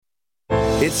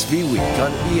It's V-Week on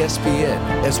ESPN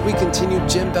as we continue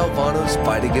Jim Valvano's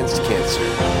fight against cancer.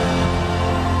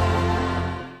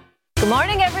 Good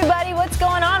morning, everybody. What's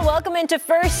going on? Welcome into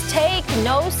First Take.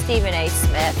 No Stephen A.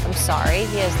 Smith. I'm sorry.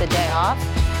 He has the day off.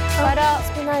 But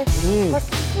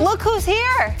look who's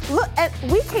here. Look,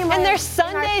 we came and they're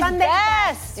Sunday's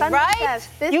best, right?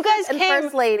 You guys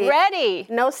came ready.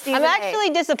 No Stephen I'm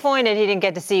actually disappointed he didn't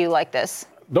get to see you like this.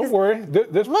 Don't worry.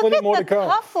 There's plenty more to come.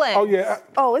 Cufflinks. Oh, yeah.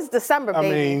 Oh, it's December, baby.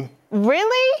 I mean.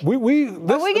 Really? We in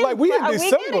December. We in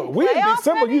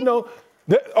December, ready? you know.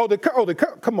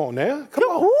 Come on now. Come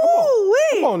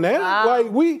on now. Wow.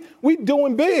 Like, we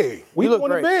doing big. We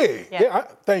doing it big. Yeah,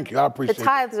 thank you. I appreciate it. The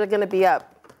tithes are going to be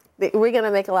up. We're going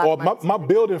to make a lot of money. My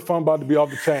building fund about to be off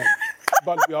the chain.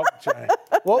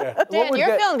 Well, Dan,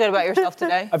 you're feeling good about yourself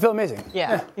today. I feel amazing.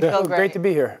 Yeah. You feel great. Great to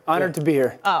be here. Honored to be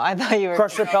here. Oh, I thought you were.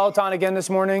 Crushed the Peloton again this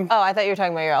morning. Oh, I thought you were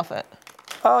talking about your outfit.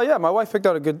 Oh, yeah. My wife picked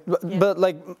out a good. But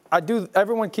like,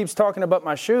 everyone keeps talking about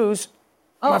my shoes.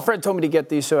 Oh. My friend told me to get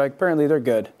these, so apparently they're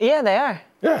good. Yeah, they are.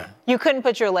 Yeah. You couldn't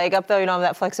put your leg up, though? You don't have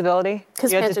that flexibility?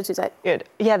 Because pants are too tight. Good.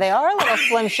 Yeah, they are a little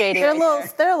slim shady. They're a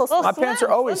little slim. My pants are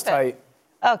always tight.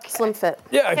 Okay. Slim fit.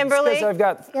 Yeah, Kimberly, I've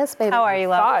got. Yes, baby. How are you,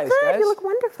 love? Thighs, Good. guys. You look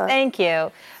wonderful. Thank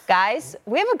you. Guys,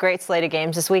 we have a great slate of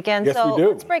games this weekend, yes, so we do.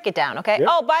 Let's break it down, okay? Yep.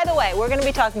 Oh, by the way, we're going to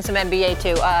be talking some NBA,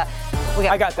 too. I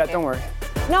got that, don't worry.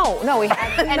 No, we have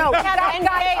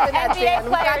NBA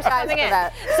players coming in.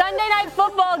 Sunday Night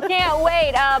Football, can't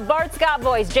wait. Bart Scott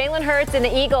boys, Jalen Hurts and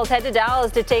the Eagles head to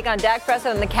Dallas to take on Dak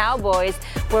Prescott and the Cowboys,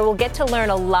 where we'll get to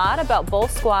learn a lot about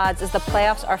both squads as the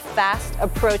playoffs are fast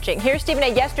approaching. Here's Stephen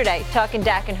A. yesterday talking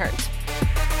Dak and Hurts.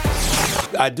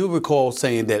 I do recall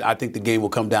saying that I think the game will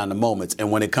come down to moments.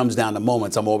 And when it comes down to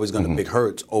moments, I'm always going to pick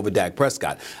Hurts over Dak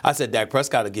Prescott. I said Dak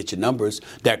Prescott will get you numbers.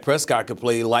 Dak Prescott can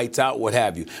play lights out, what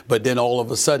have you. But then all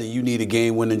of a sudden, you need a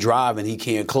game-winning drive, and he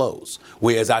can't close,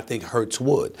 whereas I think Hurts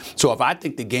would. So if I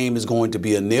think the game is going to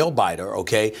be a nail-biter,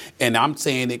 okay, and I'm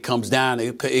saying it comes down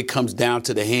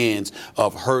to the hands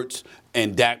of Hurts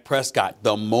and Dak Prescott,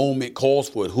 the moment calls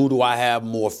for it. Who do I have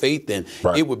more faith in?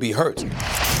 Right. It would be Hurts.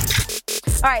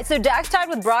 All right, so Dak's tied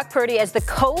with Brock Purdy as the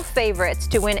co-favorites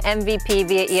to win MVP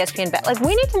via ESPN Bet. Like,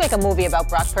 we need to make a movie about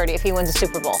Brock Purdy if he wins a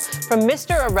Super Bowl. From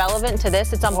Mr. Irrelevant to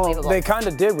this, it's unbelievable. Well, they kind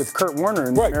of did with Kurt Warner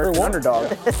and American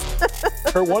Underdog.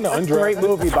 Kurt Warner, great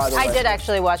movie, by the way. I did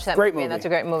actually watch that movie, and that's a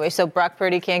great movie. So Brock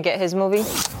Purdy can't get his movie?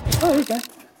 Oh, you can.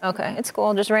 Okay, it's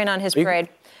cool. Just rain on his parade.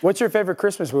 What's your favorite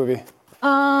Christmas movie?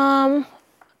 I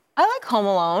like Home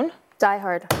Alone. Die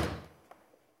Hard.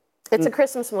 It's a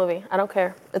Christmas movie. I don't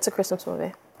care. It's a Christmas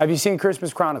movie. Have you seen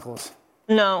Christmas Chronicles?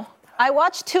 No. I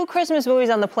watched 2 Christmas movies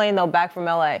on the plane, though, back from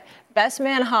L.A. Best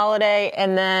Man Holiday,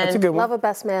 and then... That's a good one. Love a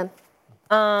Best Man.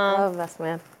 Love a Best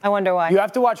Man. I wonder why. You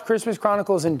have to watch Christmas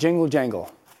Chronicles and Jingle Jangle.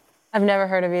 I've never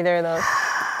heard of either of those.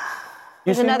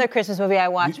 There's another Christmas movie I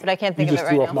watched, but I can't think of it right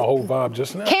now. You just threw off my whole vibe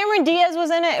just now. Cameron Diaz was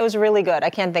in it. It was really good. I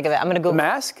can't think of it. I'm going to go. The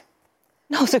Mask?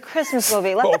 No, it's a Christmas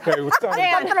movie. Okay, what's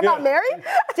Something about Mary?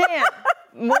 Dan,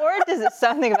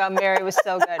 something about Mary was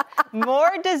so good.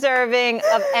 More deserving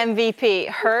of MVP,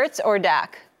 Hurts or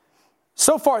Dak?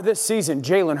 So far this season,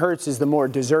 Jalen Hurts is the more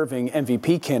deserving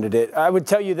MVP candidate. I would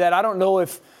tell you that I don't know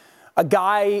if a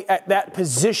guy at that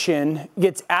position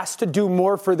gets asked to do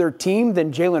more for their team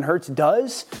than Jalen Hurts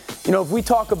does. You know, if we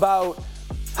talk about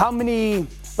how many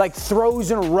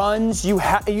throws and runs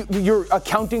you're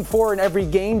accounting for in every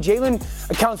game, Jalen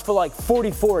accounts for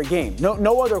 44 a game.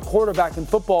 No other quarterback in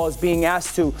football is being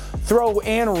asked to throw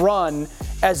and run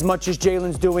as much as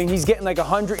Jalen's doing. He's getting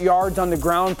 100 yards on the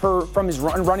ground from his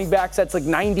running backs. That's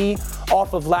 90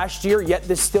 off of last year. Yet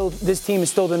this team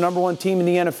is still the number 1 team in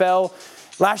the NFL.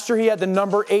 Last year, he had the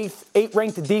number 8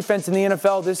 ranked defense in the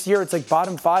NFL. This year, it's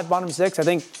bottom 5, bottom 6. I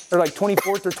think they're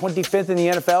 24th or 25th in the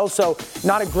NFL. So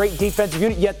not a great defensive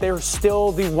unit, yet they're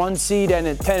still the 1 seed and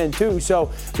at 10-2.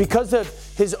 So because of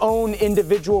his own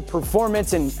individual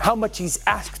performance and how much he's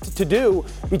asked to do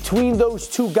between those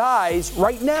 2 guys,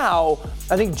 right now,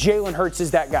 I think Jalen Hurts is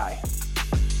that guy.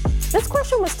 This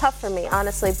question was tough for me,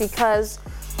 honestly, because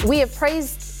we have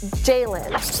praised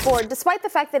Jalen for, despite the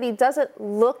fact that he doesn't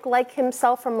look like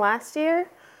himself from last year,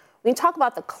 when you talk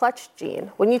about the clutch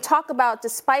gene, when you talk about,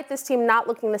 despite this team not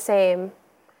looking the same,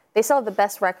 they still have the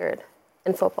best record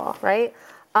in football, right?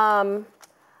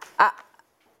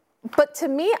 But to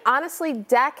me, honestly,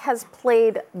 Dak has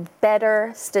played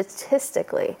better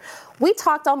statistically. We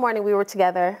talked all morning. We were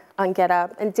together on Get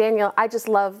Up. And Daniel, I just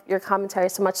love your commentary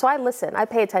so much. So I listen. I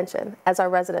pay attention as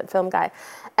our resident film guy.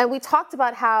 And we talked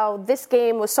about how this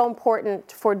game was so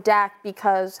important for Dak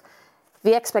because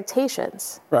the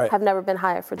expectations have never been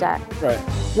higher for Dak. Right.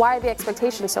 Why are the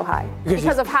expectations so high?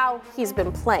 Because of how he's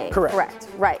been playing. Correct.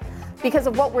 Right. Because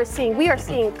of what we're seeing. We are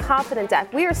seeing confident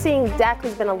Dak. We are seeing Dak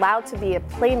who's been allowed to be a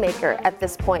playmaker at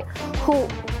this point, who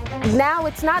now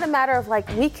it's not a matter of like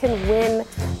we can win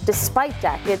despite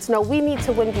Dak. It's no, we need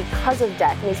to win because of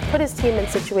Dak. And he's put his team in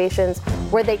situations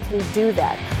where they can do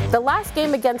that. The last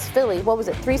game against Philly, what was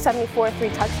it, 374, 3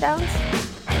 touchdowns?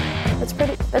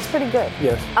 That's pretty good.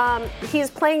 Yes.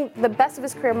 He's playing the best of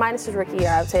his career minus his rookie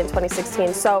year, I would say, in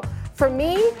 2016. So for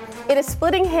me, it is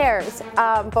splitting hairs.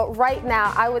 But right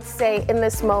now, I would say in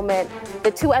this moment, the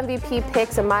 2 MVP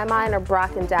picks in my mind are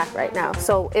Brock and Dak right now.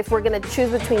 So if we're going to choose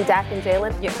between Dak and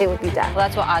Jalen, it would be Dak. Well,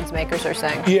 that's what odds makers are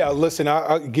saying. Yeah, listen,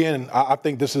 I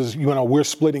think this is, we're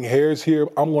splitting hairs here.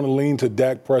 I'm going to lean to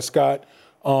Dak Prescott.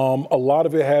 A lot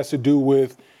of it has to do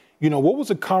with, what was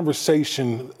the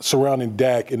conversation surrounding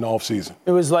Dak in the offseason?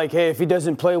 It was like, hey, if he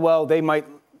doesn't play well, they might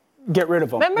get rid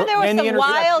of him. Remember there was some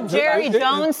wild Jerry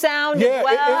Jones sound as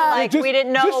well? We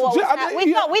didn't know what was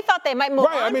happening. We thought they might move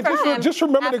on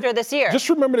from him after this year. Just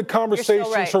remember the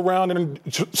conversation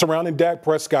surrounding Dak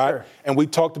Prescott. Sure. And we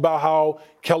talked about how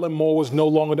Kellen Moore was no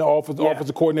longer the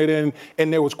offensive coordinator.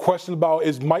 And there was question about,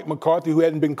 is Mike McCarthy, who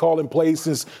hadn't been calling plays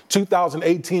since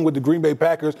 2018 with the Green Bay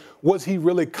Packers, was he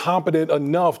really competent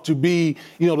enough to be,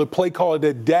 the play caller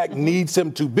that Dak needs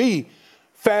him to be?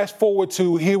 Fast forward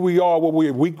to here we are, where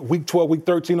we're week 12, week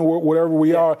 13, or whatever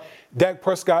we are. Dak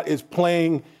Prescott is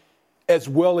playing as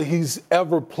well as he's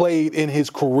ever played in his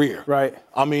career. Right.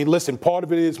 I mean, listen, part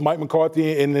of it is Mike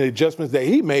McCarthy and the adjustments that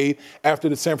he made after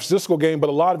the San Francisco game, but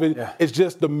a lot of it is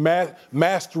just the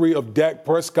mastery of Dak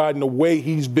Prescott and the way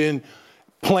he's been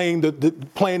playing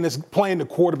the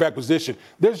quarterback position.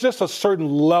 There's just a certain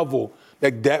level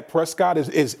that Dak Prescott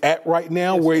is at right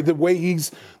now, where the way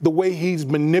he's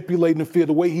manipulating the field,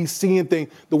 the way he's seeing things,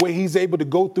 the way he's able to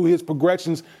go through his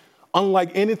progressions,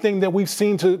 unlike anything that we've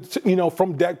seen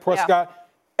from Dak Prescott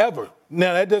ever.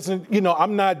 Now that doesn't,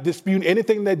 I'm not disputing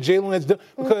anything that Jalen has done,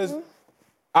 because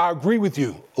I agree with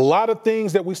you. A lot of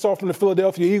things that we saw from the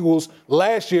Philadelphia Eagles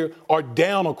last year are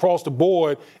down across the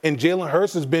board, and Jalen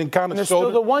Hurts has been kind of they're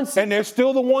still the 1 seed. And they're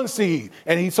still the 1 seed.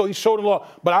 And he showed a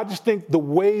lot. But I just think the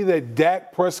way that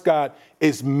Dak Prescott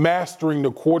is mastering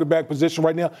the quarterback position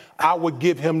right now, I would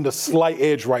give him the slight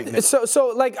edge right now.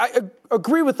 So I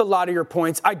agree with a lot of your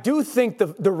points. I do think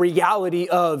the reality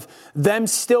of them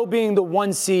still being the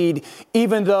 1 seed,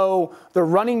 even though the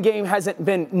running game hasn't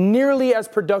been nearly as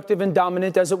productive and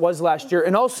dominant as it was last year.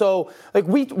 And also,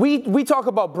 we talk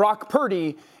about Brock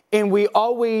Purdy, and we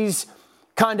always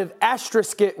kind of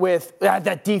asterisk it with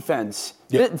that defense.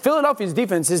 Yeah. Philadelphia's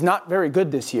defense is not very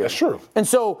good this year. That's true. And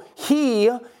so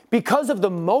because of the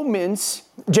moments,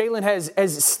 Jalen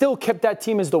has still kept that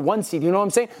team as the 1 seed. You know what I'm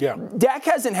saying? Yeah. Dak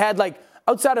hasn't had,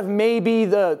 outside of maybe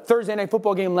the Thursday Night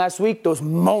Football game last week, those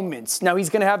moments. Now he's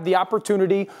going to have the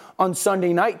opportunity on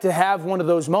Sunday night to have one of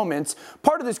those moments.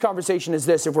 Part of this conversation is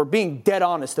this: if we're being dead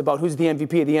honest about who's the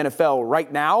MVP of the NFL right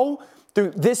now,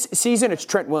 through this season, it's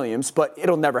Trent Williams, but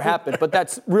it'll never happen. But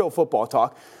that's real football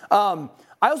talk. I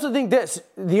also think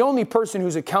the only person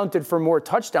who's accounted for more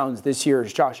touchdowns this year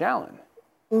is Josh Allen.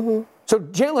 Mm-hmm. So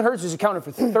Jalen Hurts has accounted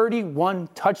for 31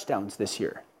 touchdowns this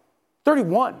year.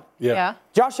 31. Yeah.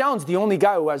 Josh Allen's the only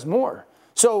guy who has more.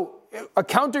 So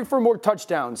accounting for more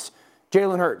touchdowns,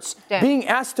 Jalen Hurts. Dan. Being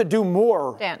asked to do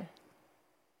more. Dan.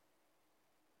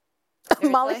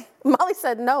 Molly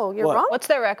said no. You're wrong. What's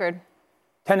their record?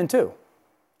 10-2.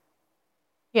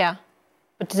 Yeah.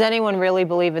 But does anyone really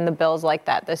believe in the Bills like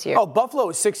that this year? Oh, Buffalo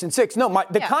is 6-6. No,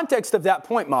 the context of that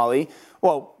point, Molly,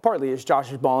 well, partly is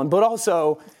Josh is balling, but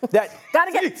also that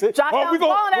gotta get Josh Allen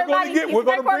balling. We're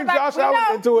going to bring Josh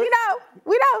Allen into it.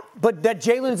 We know. But that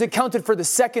Jalen's accounted for the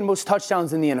second most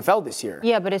touchdowns in the NFL this year.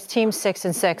 Yeah, but his team's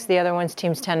 6-6. The other one's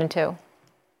team's 10-2.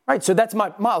 Right, so that's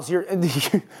Miles. You're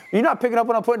not picking up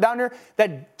what I'm putting down here.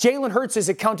 That Jalen Hurts has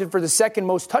accounted for the second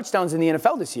most touchdowns in the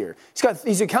NFL this year.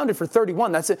 He's accounted for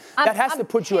 31. That has to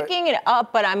put you at. I'm picking it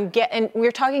up, but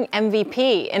we're talking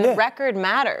MVP, and record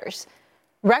matters.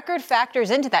 Record factors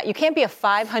into that. You can't be a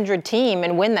 500 team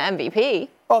and win the MVP.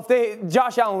 Well,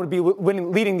 Josh Allen would be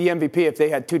leading the MVP if they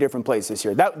had 2 different plays this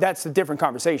year. That's a different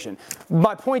conversation.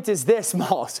 My point is this,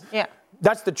 Miles. Yeah.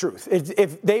 That's the truth.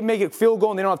 If they make a field goal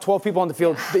and they don't have 12 people on the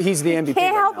field, he's the MVP. He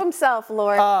can't help himself,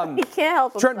 Lord. He can't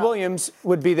help himself. Trent Williams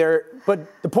would be there. But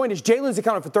the point is, Jalen's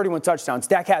accounted for 31 touchdowns.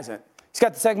 Dak hasn't. He's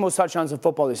got the second most touchdowns in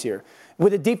football this year.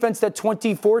 With a defense that's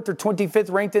 24th or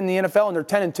 25th ranked in the NFL, and they're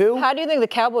 10-2. How do you think the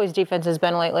Cowboys' defense has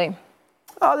been lately?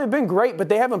 Oh, they've been great, but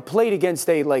they haven't played against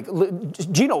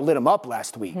Geno lit them up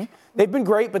last week. Mm-hmm. They've been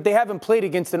great, but they haven't played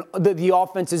against the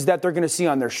offenses that they're going to see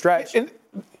on their stretch. And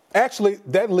actually,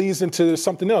 that leads into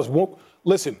something else.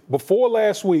 Listen, before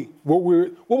last week, what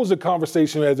was the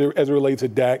conversation as it relates to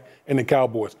Dak and the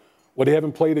Cowboys? Well, they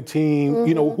haven't played a team. Mm-hmm.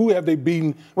 You know, who have they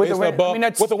beaten with a winning record,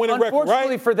 right?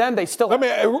 Unfortunately for them, they still have.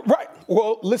 Right.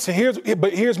 Well, listen,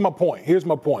 here's my point. Here's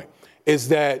my point, is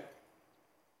that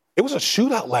it was a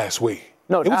shootout last week.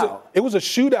 No doubt. It was a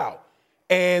shootout.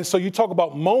 And so you talk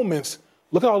about moments.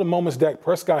 Look at all the moments Dak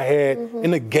Prescott had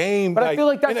in the game. But I feel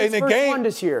like that's his first one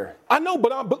this year. I know,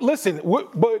 but listen,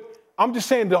 but I'm just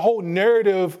saying the whole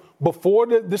narrative before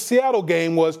the Seattle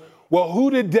game was, well,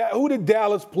 who did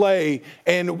Dallas play?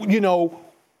 And, you know,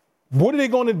 what are they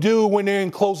going to do when they're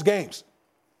in close games?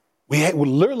 We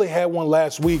literally had one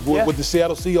last week with the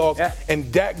Seattle Seahawks and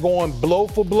Dak going blow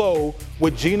for blow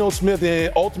with Geno Smith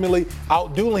and ultimately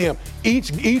outdueling him.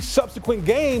 Each subsequent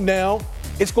game now,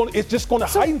 it's just going to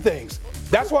heighten things.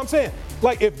 That's what I'm saying.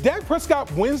 Like, if Dak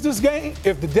Prescott wins this game,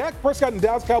 if the Dak Prescott and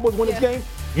Dallas Cowboys win this game,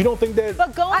 you don't think that?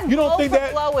 But going blow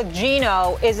for blow with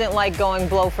Geno isn't like going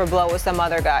blow for blow with some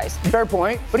other guys. Fair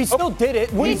point. But he still did it.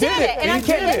 He did it. And I'm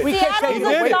saying Seattle's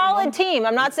a solid team.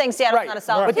 I'm not saying Seattle's not a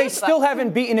solid team. But they still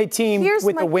haven't beaten a team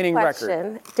with a winning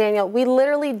record. Daniel, we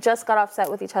literally just got offset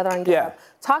with each other on game. Yeah.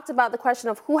 Talked about the question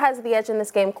of who has the edge in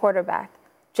this game, quarterback,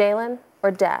 Jalen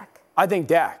or Dak? I think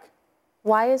Dak.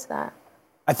 Why is that?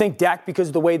 I think Dak, because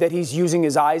of the way that he's using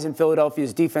his eyes in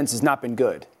Philadelphia's defense, has not been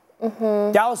good.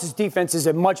 Mm-hmm. Dallas's defense is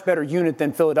a much better unit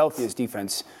than Philadelphia's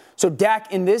defense. So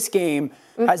Dak in this game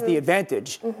has the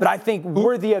advantage. Mm-hmm. But I think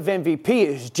worthy of MVP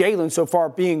is Jalen so far,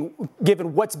 being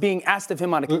given what's being asked of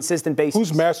him on a consistent basis.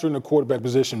 Who's mastering the quarterback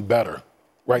position better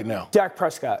right now? Dak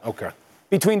Prescott. Okay.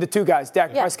 Between the two guys,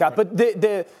 Dak and Prescott. But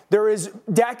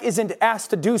Dak isn't asked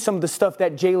to do some of the stuff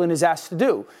that Jalen is asked to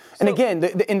do. And again,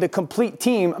 in the complete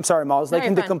team, I'm sorry, Miles,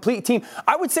 in the complete team,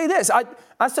 I would say this.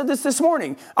 I said this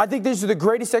morning. I think these are the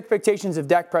greatest expectations of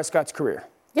Dak Prescott's career.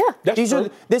 Yeah.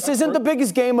 This isn't the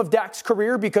biggest game of Dak's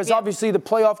career because obviously the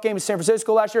playoff game of San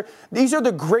Francisco last year. These are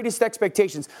the greatest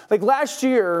expectations. Like last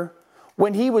year,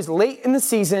 when he was late in the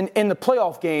season in the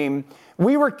playoff game,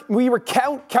 we were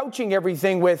couching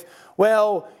everything with,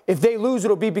 well, if they lose,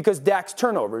 it'll be because Dak's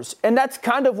turnovers. And that's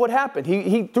kind of what happened.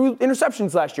 He threw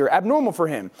interceptions last year, abnormal for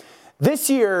him.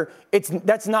 This year,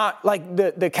 that's not like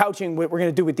the couching we're going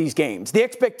to do with these games. The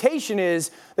expectation is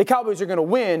the Cowboys are going to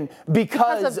win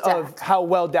because of how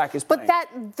well Dak is playing.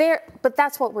 But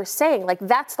that's what we're saying. Like,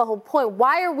 that's the whole point.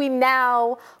 Why are we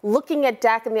now looking at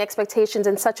Dak and the expectations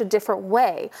in such a different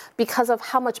way? Because of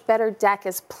how much better Dak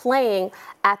is playing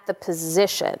at the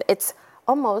position. It's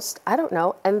almost, I don't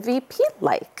know,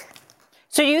 MVP-like.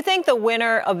 So do you think the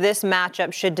winner of this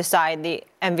matchup should decide the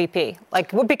MVP?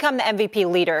 Like, would become the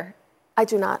MVP leader? I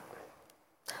do not.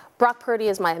 Brock Purdy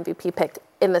is my MVP pick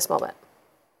in this moment.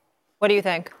 What do you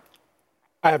think?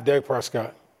 I have Dak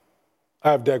Prescott.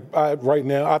 Right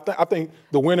now. I think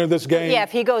the winner of this game. Yeah,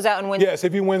 if he goes out and wins. Yes,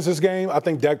 if he wins this game, I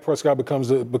think Dak Prescott becomes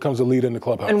a leader in the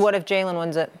clubhouse. And what if Jalen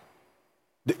wins it?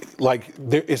 Like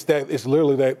it's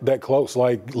literally that close.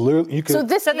 Like you could. So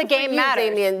the game matters.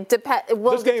 Damien,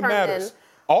 this game matters.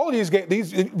 All of these games,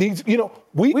 these, you know,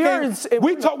 we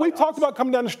talked about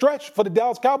coming down the stretch for the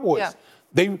Dallas Cowboys.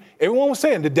 Yeah. Everyone was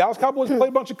saying the Dallas Cowboys play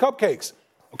a bunch of cupcakes.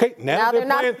 Okay, now they're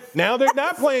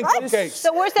not playing cupcakes.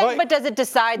 So we're saying, but does it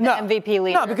decide the MVP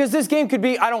leader? No, because this game could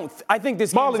be. I think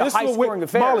this game is a high-scoring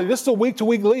affair. Molly, this is a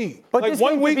week-to-week lead. But like this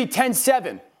game could be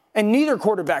 10-7, and neither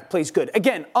quarterback plays good.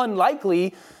 Again,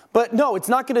 unlikely. But no, it's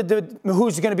not going to do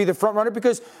who's going to be the front runner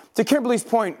because, to Kimberly's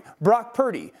point, Brock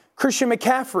Purdy, Christian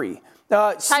McCaffrey.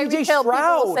 C.J.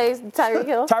 Stroud,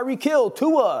 Tyreek Hill,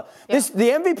 Tua. Yeah. The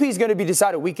MVP is going to be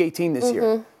decided week 18 this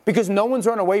year because no one's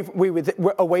run away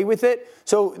with it.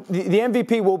 So the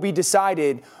MVP will be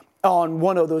decided on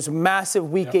one of those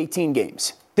massive week 18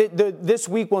 games. This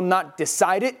week will not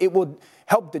decide it. It will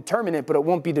help determine it, but it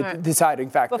won't be the deciding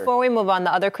factor. Before we move on,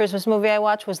 the other Christmas movie I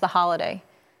watched was The Holiday.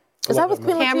 Is that with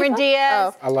Queen Latifah? Cameron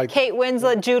Diaz, Kate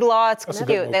Winslet, Jude Law. It's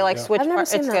cute. They switch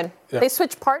partners. It's good. Yeah. They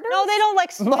switch partners? No, they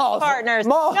don't switch partners.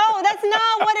 No, that's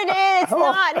not what it is. It's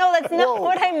not. No, that's not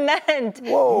what I meant.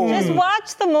 Whoa. Just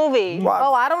watch the movie.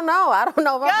 Wow. Oh, I don't know.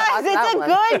 About Guys, it's a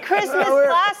good Christmas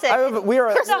classic.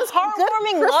 It's a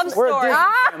heartwarming love story.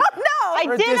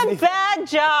 I did a bad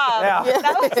job. Yeah.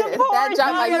 That was a poor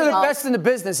job. You're the best in the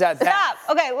business at that.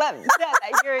 Stop. Okay,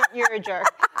 you're a jerk.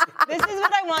 This is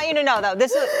what I want you to know, though.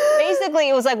 This is basically,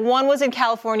 it was like one was in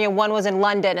California, one was in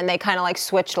London, and they kind of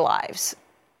switched lives.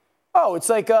 Oh, it's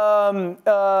like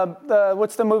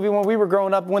what's the movie when we were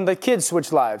growing up when the kids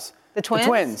switched lives? The Twins? The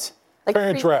Twins.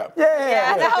 Parent Trap.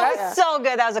 Yeah, that was so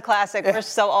good. That was a classic. We're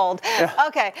so old.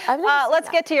 Okay, let's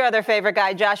get to your other favorite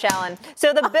guy, Josh Allen.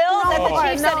 So the Bills and the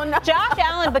Chiefs said Josh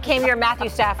Allen became your Matthew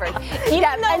Stafford.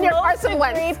 Even though and your Carson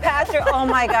Wentz. Oh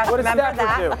my gosh, What does remember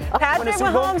Stafford that? do? Patrick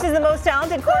Mahomes is the most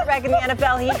talented quarterback in the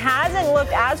NFL. He hasn't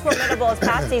looked as formidable as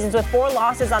past seasons with 4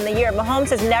 losses on the year. Mahomes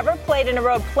has never played in a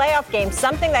road playoff game,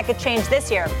 something that could change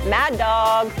this year. Mad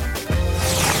Dog.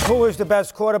 Who is the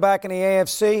best quarterback in the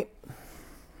AFC?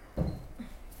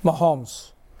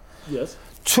 Mahomes. Yes.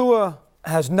 Tua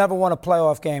has never won a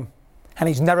playoff game, and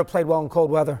he's never played well in cold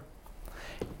weather.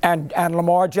 And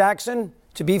Lamar Jackson,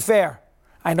 to be fair,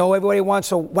 I know everybody wants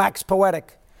to wax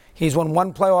poetic. He's won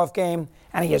 1 playoff game,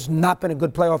 and he has not been a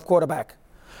good playoff quarterback.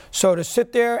 So to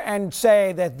sit there and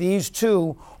say that these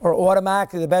two are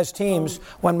automatically the best teams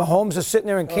when Mahomes is sitting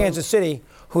there in Kansas City,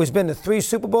 who has been to 3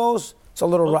 Super Bowls, it's a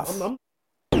little rough.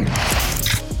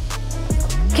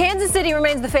 Kansas City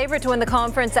remains the favorite to win the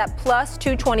conference at plus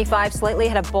 225, slightly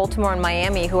ahead of Baltimore and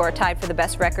Miami, who are tied for the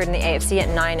best record in the AFC at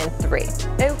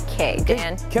 9-3. Okay,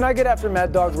 Dan. Can I get after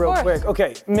Mad Dog real quick?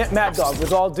 Okay, Mad Dog,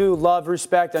 with all due love,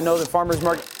 respect, I know the farmers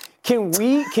market.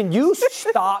 Can you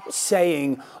stop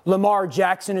saying Lamar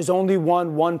Jackson has only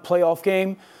won 1 playoff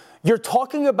game? You're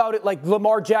talking about it like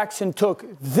Lamar Jackson took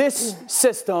this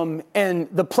system and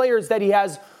the players that he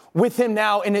has with him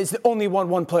now and has only won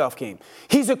 1 playoff game.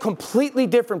 He's a completely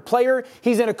different player.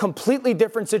 He's in a completely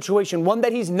different situation, one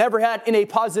that he's never had in a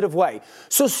positive way.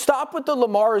 So stop with the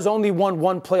Lamar has only won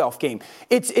 1 playoff game.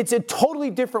 It's a totally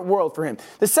different world for him.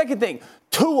 The second thing,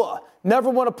 Tua never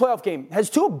won a playoff game. Has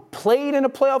Tua played in a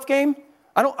playoff game?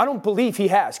 I don't believe he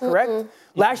has, correct? Mm-mm.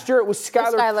 Last year it was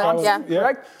Skylar Thompson,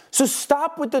 correct? So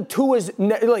stop with the Tua's,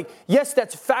 yes,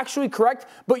 that's factually correct,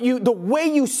 but the way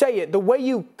you say it, the way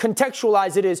you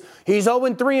contextualize it is he's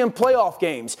 0-3 in playoff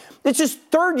games. It's his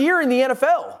 3rd year in the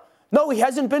NFL. No, he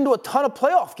hasn't been to a ton of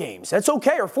playoff games. That's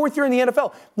okay, or 4th year in the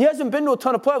NFL. He hasn't been to a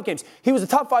ton of playoff games. He was a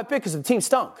top 5 pick because the team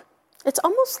stunk. It's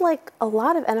almost like a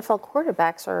lot of NFL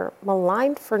quarterbacks are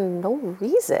maligned for no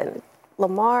reason.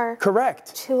 Lamar.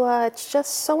 Correct. Tua, it's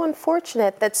just so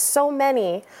unfortunate that so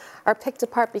many are picked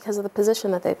apart because of the position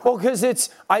that they play. Well, because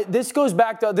this goes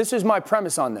back to, this is my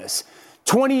premise on this.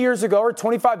 20 years ago or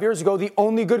 25 years ago, the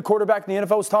only good quarterback in the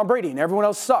NFL was Tom Brady, and everyone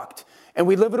else sucked. And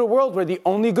we live in a world where the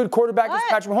only good quarterback is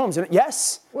Patrick Mahomes. And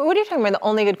yes. What are you talking about? The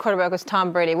only good quarterback was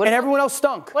Tom Brady. And everyone else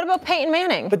stunk. What about Peyton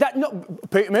Manning?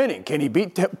 Peyton Manning, can he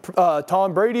beat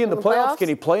Tom Brady in the playoffs? Can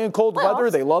he play in cold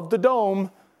weather? They love the dome.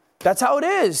 That's how it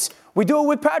is. We do it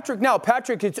with Patrick now.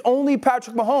 Patrick, it's only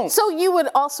Patrick Mahomes. So you would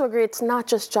also agree it's not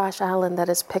just Josh Allen that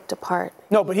is picked apart?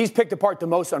 No, but he's picked apart the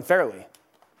most unfairly.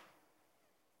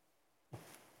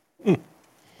 Where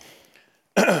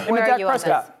are you on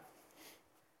this?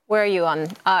 Where are you on?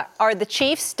 Are the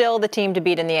Chiefs still the team to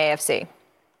beat in the AFC?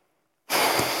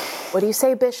 What do you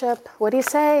say, Bishop? What do you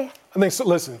say? I think, so,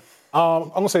 listen, I'm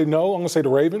going to say no. I'm going to say the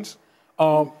Ravens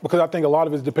because I think a lot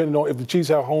of it is depending on if the Chiefs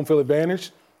have home field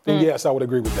advantage. Then yes, I would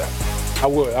agree with that. I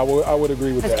would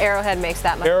agree with that. Because Arrowhead makes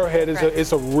that much. Arrowhead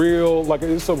is a real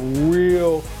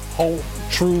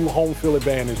true home field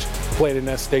advantage played in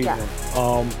that stadium.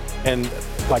 Yeah. And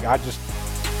I just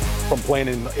from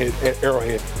playing at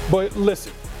Arrowhead. But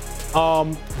listen,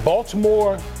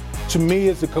 Baltimore to me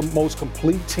is the most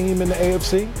complete team in the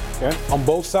AFC on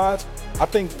both sides. I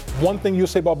think one thing you'll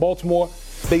say about Baltimore,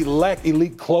 they lack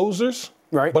elite closers.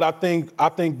 Right. But I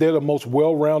think they're the most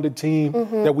well-rounded team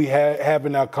that we have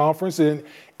in our conference. And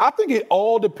I think it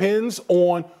all depends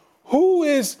on who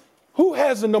has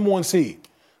the number 1 seed.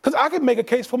 Because I could make a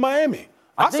case for Miami.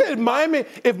 I said Miami,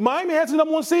 if Miami has the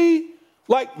number 1 seed,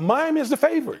 Miami is the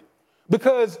favorite.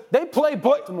 Because they play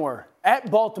Baltimore. At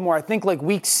Baltimore, I think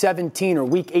week 17 or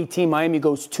week 18, Miami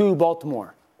goes to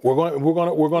Baltimore. We're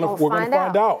gonna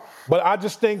find out. But I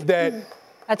just think that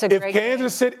that's a great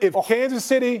Kansas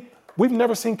City. We've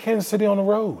never seen Kansas City on the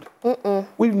road.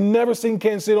 We've never seen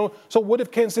Kansas City on. So what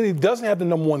if Kansas City doesn't have the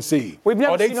number 1 seed? We've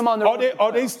never seen them on the road.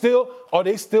 Are they still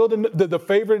the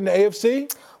favorite in the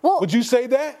AFC? Well, would you say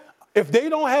that? If they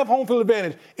don't have home field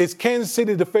advantage, is Kansas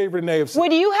City the favorite in the AFC?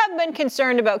 Would you have been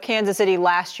concerned about Kansas City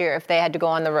last year if they had to go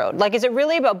on the road? Is it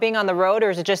really about being on the road, or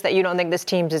is it just that you don't think this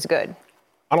team's as good?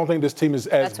 I don't think this team is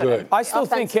as good. I still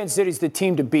think Kansas City's the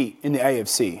team to beat in the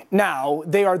AFC. Now,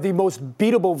 they are the most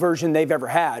beatable version they've ever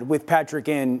had with Patrick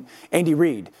and Andy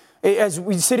Reid. As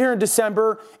we sit here in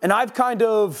December, and I've kind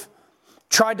of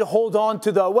tried to hold on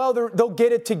to they'll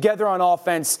get it together on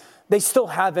offense. They still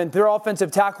haven't. Their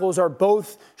offensive tackles are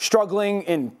both struggling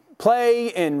in play,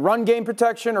 in run game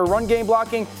protection or run game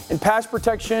blocking, in pass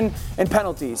protection and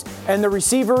penalties. And the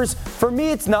receivers, for me,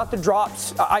 it's not the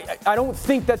drops. I don't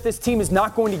think that this team is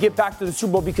not going to get back to the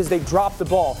Super Bowl because they dropped the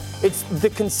ball. It's the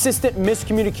consistent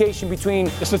miscommunication between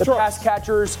the pass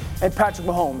catchers and Patrick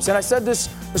Mahomes. And I said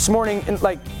this morning, and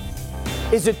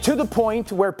is it to the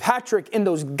point where Patrick in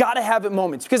those gotta-have-it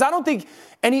moments? Because I don't think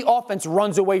any offense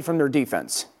runs away from their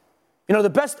defense. You know, the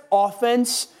best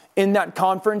offense in that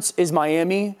conference is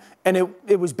Miami, and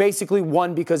it was basically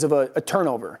won because of a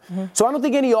turnover. Mm-hmm. So I don't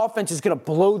think any offense is going to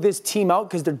blow this team out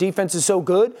because their defense is so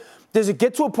good. Does it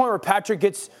get to a point where Patrick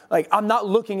gets, I'm not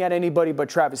looking at anybody but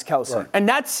Travis Kelce? Right. And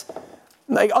that's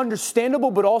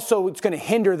understandable, but also it's going to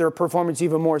hinder their performance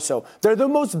even more so. They're the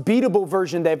most beatable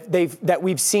version that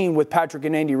we've seen with Patrick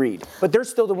and Andy Reid, but they're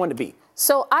still the one to beat.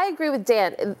 So I agree with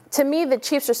Dan. To me, the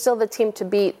Chiefs are still the team to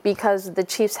beat because the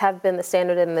Chiefs have been the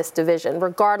standard in this division,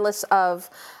 regardless of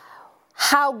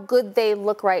how good they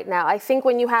look right now. I think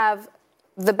when you have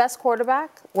the best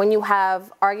quarterback, when you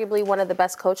have arguably one of the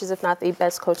best coaches, if not the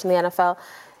best coach in the NFL,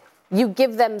 you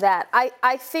give them that.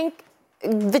 I think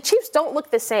the Chiefs don't look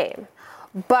the same,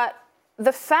 but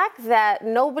the fact that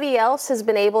nobody else has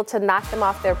been able to knock them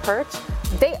off their perch,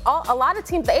 a lot of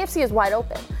teams, the AFC is wide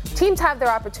open. Teams have their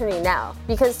opportunity now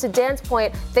because, to Dan's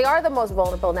point, they are the most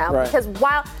vulnerable now. Right. Because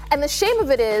and the shame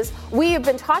of it is, we have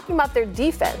been talking about their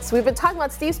defense. We've been talking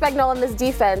about Steve Spagnuolo and this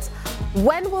defense.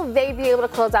 When will they be able to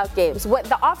close out games?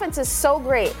 The offense is so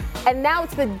great, and now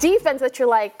it's the defense that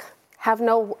you're have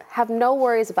no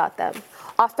worries about them.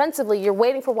 Offensively, you're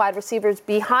waiting for wide receivers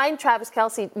behind Travis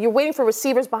Kelce. You're waiting for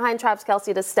receivers behind Travis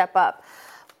Kelce to step up.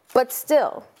 But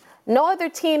still, no other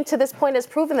team to this point has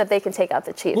proven that they can take out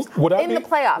the Chiefs in the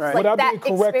playoffs. Right. Would I be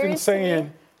correct in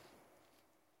saying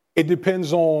it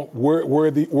depends on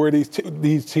where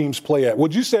these teams play at?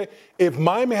 Would you say if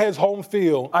Miami has home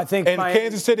field,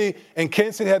 Kansas City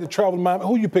had to travel to Miami,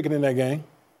 who are you picking in that game?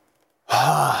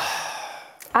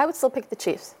 I would still pick the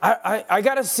Chiefs. I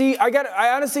gotta see.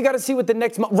 I honestly gotta see what the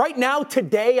next month. Right now,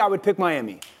 today, I would pick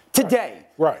Miami. Today.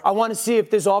 Right. I want to see if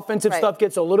this offensive stuff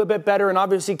gets a little bit better, and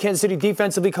obviously Kansas City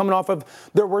defensively coming off of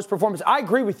their worst performance. I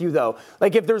agree with you, though.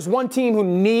 If there's one team who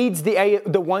needs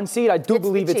the one seed, I do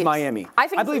believe it's Miami. I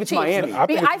believe it's Miami. I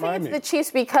think it's the Chiefs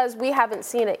because we haven't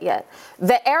seen it yet.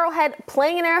 The Arrowhead,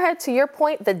 playing in Arrowhead, to your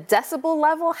point, the decibel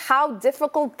level, how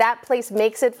difficult that place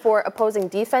makes it for opposing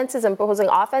defenses and opposing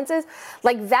offenses,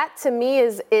 that to me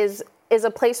is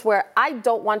a place where I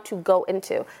don't want to go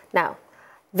into. Now,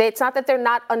 it's not that they're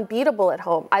not unbeatable at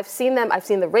home. I've seen them. I've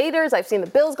seen the Raiders. I've seen the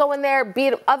Bills go in there.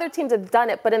 Other teams have done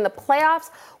it. But in the playoffs,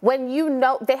 when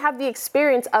they have the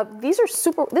experience of this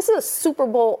is a Super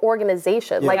Bowl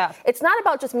organization. Yeah. It's not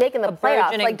about just making the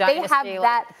playoffs. They have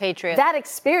that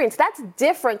experience. That's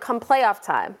different come playoff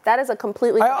time. That is a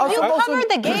completely different. You covered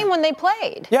the game when they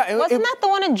played. Yeah, wasn't that the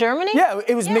one in Germany? Yeah,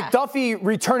 it was McDuffie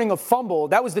returning a fumble.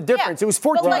 That was the difference. Yeah. It was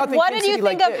 14-0. What did you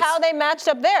think of how they matched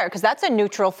up there? Because that's a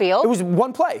neutral field. It was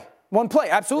one play,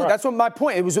 absolutely. Right. That's what my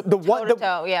point. It was the one.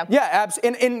 Yeah. Yeah,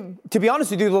 and to be honest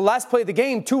with you, the last play of the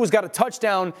game, Tua's got a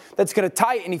touchdown that's going to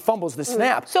tie it, and he fumbles the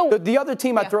snap. So the other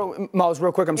team, I throw Miles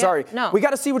real quick. I'm sorry. No. We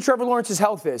got to see what Trevor Lawrence's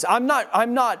health is. I'm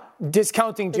not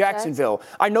discounting Jacksonville.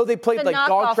 I know they played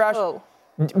dog trash.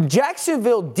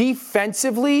 Jacksonville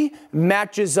defensively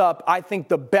matches up, I think,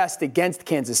 the best against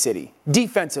Kansas City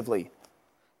defensively.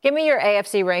 Give me your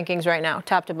AFC rankings right now,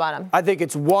 top to bottom. I think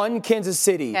it's 1, Kansas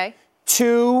City. Okay.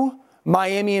 2,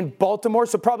 Miami and Baltimore.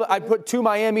 So probably I'd put 2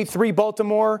 Miami, 3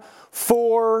 Baltimore.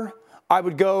 4, I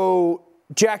would go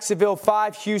Jacksonville.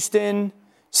 5, Houston.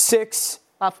 6,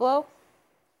 Buffalo.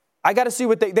 I got to see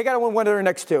what they got to win one of their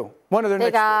next 2.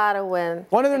 They got to win.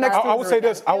 One of their next 2. I would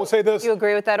say this. You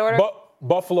agree with that order?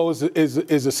 Buffalo is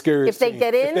a scary team. If they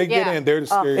get in? If they get in, they're the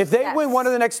scariest. If they win one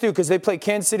of the next 2, because they play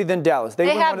Kansas City, then Dallas. They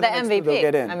win have one the of the MVP. next 2, they'll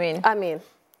get in. I mean.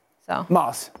 So.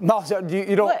 Moss,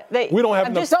 you don't. We don't have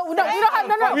enough. We're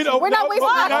not wasting time. We're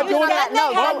not doing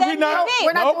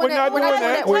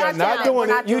that. We are not doing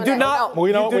it. You do not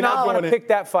want to pick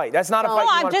that fight. That's not a fight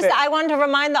you want to pick. I wanted to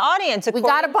remind the audience. We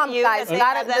got to bump, guys.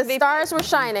 The stars were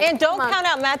shining. And don't count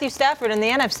out Matthew Stafford in the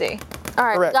NFC. All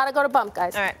right, we got to go to bump,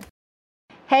 guys. All right.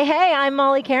 Hey, I'm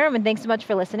Molly Karam, and thanks so much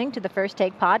for listening to the First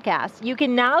Take podcast. You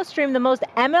can now stream the most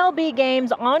MLB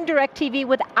games on DirecTV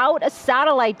without a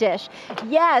satellite dish.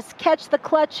 Yes, catch the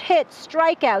clutch hits,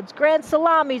 strikeouts, grand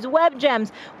salamis, web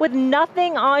gems with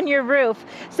nothing on your roof.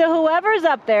 So whoever's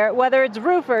up there, whether it's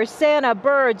roofers, Santa,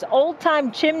 birds,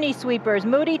 old-time chimney sweepers,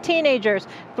 moody teenagers,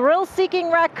 thrill-seeking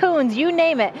raccoons, you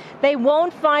name it, they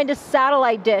won't find a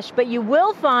satellite dish, but you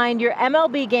will find your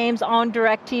MLB games on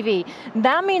DirecTV.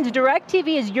 That means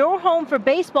DirecTV is your home for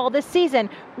baseball this season.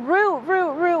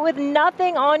 Root with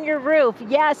nothing on your roof.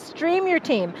 Yes, stream your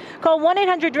team. Call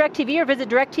 1-800-DIRECTV or visit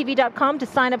directv.com to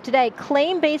sign up today.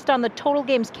 Claim based on the total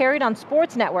games carried on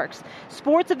sports networks.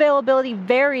 Sports availability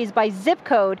varies by zip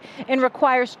code and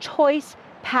requires choice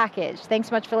package. Thanks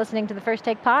so much for listening to the First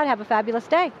Take Pod. Have a fabulous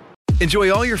day.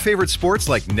 Enjoy all your favorite sports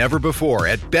like never before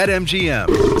at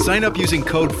BetMGM. Sign up using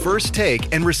code FIRSTTAKE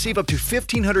and receive up to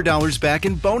 $1,500 back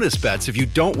in bonus bets if you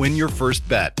don't win your first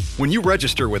bet. When you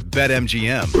register with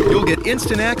BetMGM, you'll get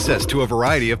instant access to a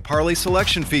variety of parlay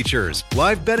selection features,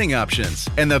 live betting options,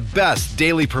 and the best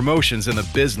daily promotions in the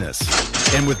business.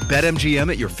 And with BetMGM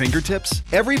at your fingertips,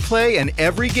 every play and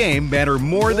every game matter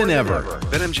more than ever.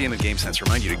 BetMGM and GameSense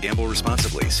remind you to gamble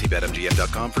responsibly. See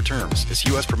BetMGM.com for terms. This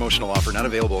U.S. promotional offer not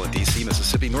available in D.C.,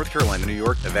 Mississippi, North Carolina, New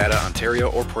York, Nevada, Ontario,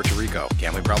 or Puerto Rico.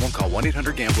 Gambling problem? Call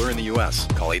 1-800-GAMBLER in the U.S.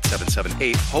 Call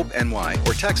 877-8-HOPE-NY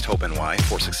or text HOPE-NY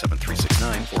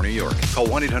 467-369 for New York. Call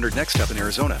 1-800-NEXT-STEP in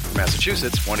Arizona. For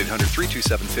Massachusetts,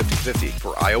 1-800-327-5050.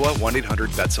 For Iowa,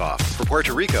 1-800-BETS-OFF. For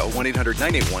Puerto Rico,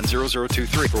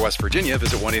 1-800-981-0023. For West Virginia,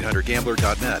 visit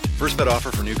 1-800-GAMBLER.net. First bet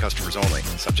offer for new customers only.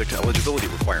 Subject to eligibility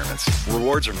requirements.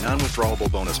 Rewards are non-withdrawable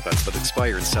bonus bets that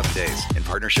expire in 7 days. In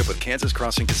partnership with Kansas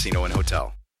Crossing Casino and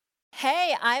Hotel.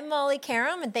 Hey, I'm Molly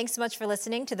Karam, and thanks so much for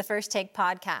listening to the First Take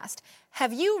podcast.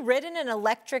 Have you ridden an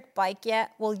electric bike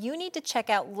yet? Well, you need to check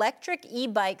out Lectric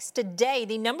E-Bikes today,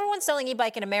 the #1 selling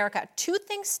e-bike in America. 2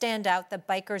 things stand out that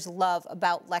bikers love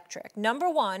about Lectric. Number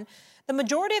 1, the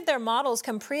majority of their models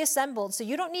come pre-assembled, so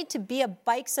you don't need to be a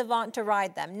bike savant to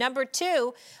ride them. Number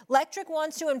 2, Lectric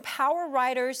wants to empower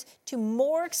riders to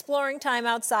more exploring time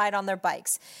outside on their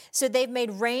bikes. So they've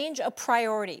made range a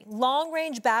priority.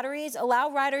 Long-range batteries allow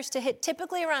riders to hit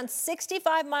typically around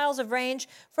 65 miles of range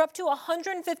for up to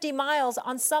 150 miles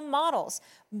on some models.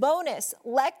 Bonus,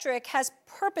 Lectric has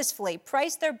purposefully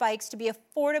priced their bikes to be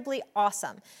affordably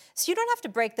awesome. So you don't have to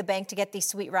break the bank to get these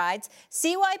sweet rides.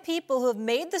 See why people who have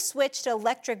made the switch to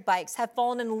electric bikes have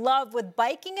fallen in love with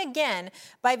biking again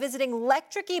by visiting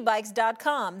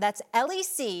lectricebikes.com. That's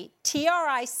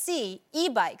LECTRIC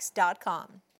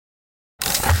ebikes.com.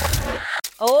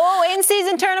 Oh,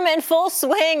 in-season tournament in full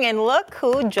swing, and look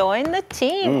who joined the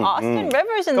team. Austin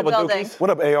Rivers in the building. Dookies.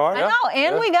 What up, AR? I know,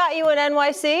 and we got you in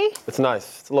NYC. It's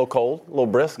nice. It's a little cold, a little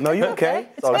brisk. No, you okay?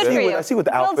 It's good for you. I see what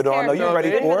the outfit on. Are you ready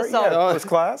for it? Yeah, first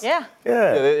class? Yeah.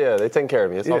 Yeah, they take care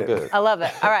of me. It's all good. I love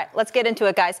it. All right, let's get into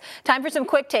it, guys. Time for some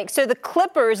quick takes. So the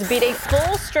Clippers beat a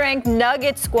full-strength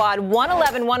Nuggets squad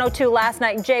 111-102 last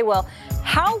night. Jay Will,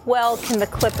 how well can the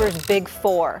Clippers' Big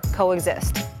Four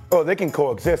coexist? Oh, they can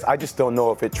coexist. I just don't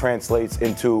know if it translates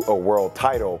into a world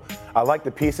title. I like the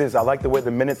pieces. I like the way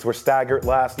the minutes were staggered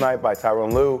last night by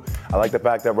Tyronn Lue. I like the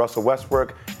fact that Russell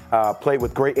Westbrook played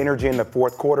with great energy in the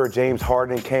fourth quarter. James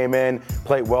Harden came in,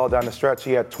 played well down the stretch.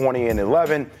 He had 20 and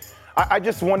 11. I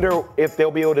just wonder if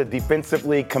they'll be able to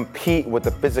defensively compete with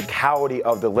the physicality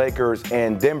of the Lakers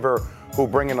and Denver, who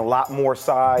bring in a lot more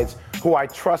size, who I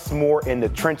trust more in the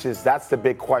trenches. That's the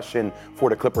big question for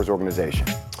the Clippers organization.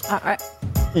 All right.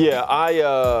 Yeah,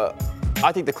 I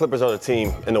think the Clippers are the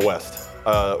team in the West.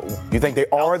 You think they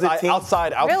are the team?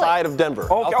 Outside of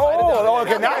Denver. Okay.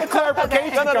 Okay. Now the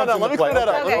clarification. No. Let me clear that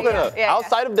up. Okay,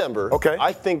 Outside of Denver, okay.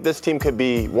 I think this team could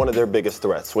be one of their biggest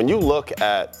threats. When you look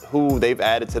at who they've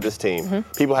added to this team,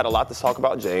 people had a lot to talk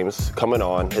about James coming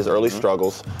on, his early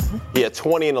struggles. He had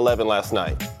 20 and 11 last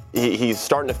night. He's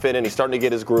starting to fit in. He's starting to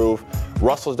get his groove.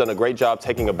 Russell's done a great job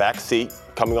taking a back seat,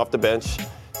 coming off the bench.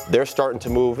 They're starting to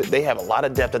move. They have a lot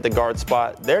of depth at the guard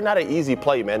spot. They're not an easy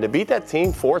play, man. To beat that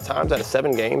team 4 times out of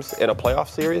 7 games in a playoff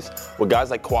series with guys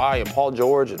like Kawhi and Paul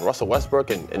George and Russell Westbrook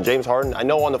and James Harden, I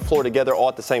know on the floor together all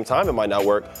at the same time it might not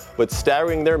work, but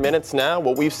staggering their minutes now,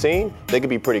 what we've seen, they could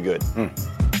be pretty good.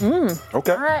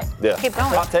 Okay. All right. Yeah. Keep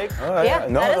going. Hot take? Yeah,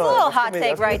 that is a little hot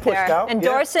take right there.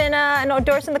 Endorsing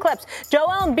the Clips. Joel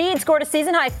Embiid scored a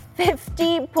season-high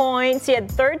 50 points. He had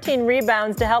 13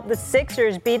 rebounds to help the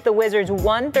Sixers beat the Wizards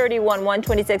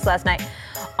 131-126 last night.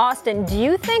 Austin, do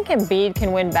you think Embiid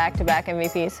can win back-to-back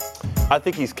MVPs? I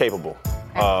think he's capable.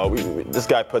 This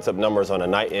guy puts up numbers on a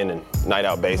night-in and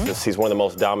night-out basis. He's one of the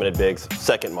most dominant bigs,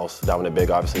 second most dominant big.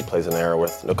 Obviously, he plays in the era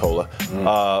with Nikola.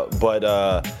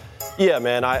 Yeah,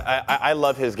 man, I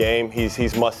love his game.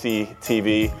 He's must-see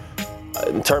TV.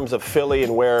 In terms of Philly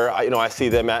and where I see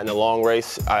them at in the long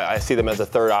race, I see them as a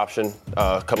third option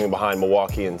coming behind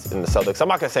Milwaukee and the Celtics. I'm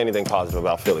not going to say anything positive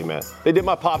about Philly, man. They did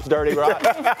my pops dirty, bro.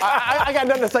 I got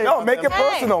nothing to say. No, make it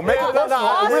personal. Make it personal.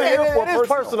 Austin, it is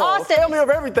personal. Austin, Tell me of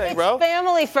everything, bro.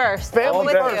 Family first.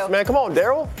 Family first, man. Come on,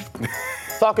 Daryl.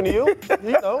 Talking to you,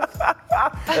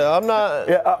 Yeah, I'm not.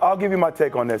 Yeah, I'll give you my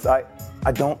take on this. I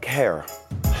don't care.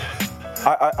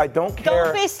 I don't care.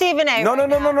 Don't be Stephen A.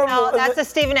 No, that's a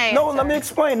Stephen A. No, answer. let me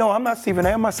explain. No, I'm not Stephen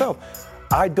A. I'm myself.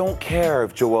 I don't care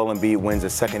if Joel Embiid wins a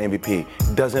second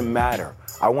MVP. Doesn't matter.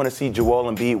 I want to see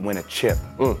Joel Embiid win a chip.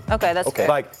 Okay, that's good.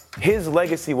 Like, his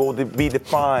legacy will be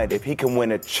defined if he can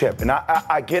win a chip. And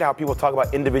I get how people talk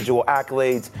about individual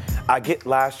accolades. I get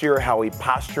last year how he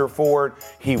postured forward.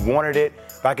 He wanted it.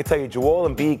 But I can tell you, Joel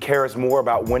Embiid cares more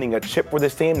about winning a chip for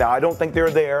this team. Now, I don't think they're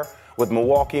there. With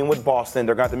Milwaukee and with Boston,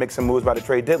 they're going to have to make some moves by the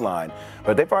trade deadline.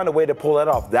 But if they find a way to pull that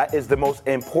off, that is the most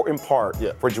important part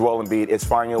for Joel Embiid, is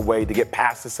finding a way to get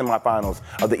past the semifinals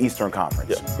of the Eastern Conference.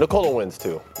 Yeah. Nikola wins,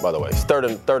 too, by the way. He's third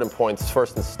in points,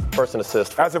 first in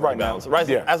assists. As of right now. As of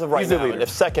right now. If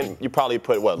second, you probably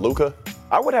put, Luka?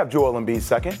 I would have Joel Embiid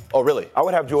second. Oh, really? I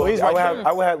would have Joel.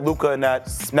 I would have Luka in that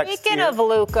next tier. Speaking of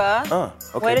Luka,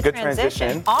 okay, way to good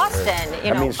transition. transition.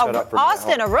 Austin,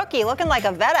 Austin, a rookie, looking like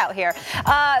a vet out here.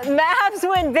 Mavs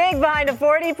win big behind a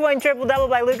 40-point triple-double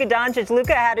by Luka Doncic.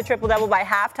 Luka had a triple-double by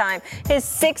halftime. His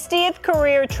 60th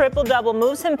career triple-double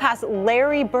moves him past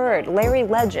Larry Bird, Larry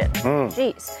Legend,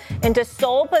 into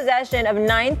sole possession of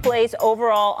 9th place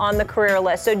overall on the career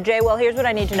list. So, Jay, well, here's what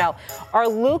I need to know. Are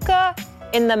Luka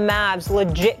in the Mavs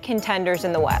legit contenders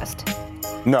in the West?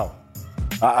 No.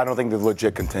 I don't think they're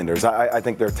legit contenders. I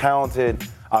think they're talented.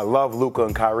 I love Luka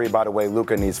and Kyrie. By the way,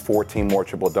 Luka needs 14 more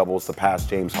triple-doubles to pass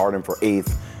James Harden for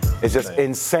 8th. It's just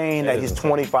insane that he's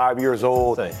 25 years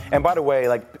old. And by the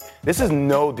way, this is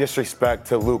no disrespect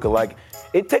to Luka.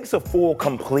 It takes a full,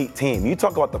 complete team. You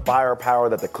talk about the firepower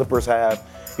that the Clippers have.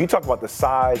 You talk about the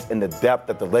size and the depth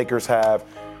that the Lakers have.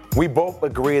 We both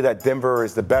agree that Denver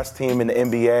is the best team in the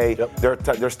NBA. Yep.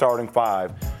 They're starting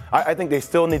 5. I think they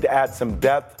still need to add some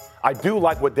depth. I do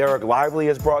like what Derek Lively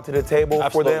has brought to the table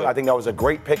for them. I think that was a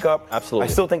great pickup. Absolutely.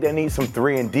 I still think they need some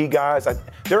 3-and-D guys.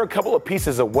 They're a couple of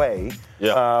pieces away.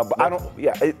 But I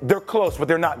don't. They're close, but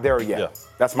they're not there yet. Yeah.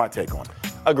 That's my take on it.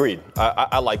 Agreed.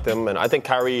 I like them, and I think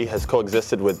Kyrie has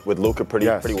coexisted with Luka pretty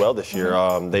well this year.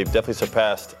 They've definitely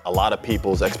surpassed a lot of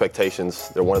people's expectations.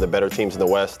 They're one of the better teams in the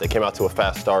West. They came out to a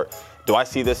fast start. Do I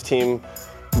see this team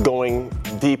going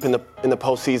deep in the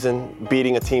postseason,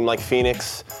 beating a team like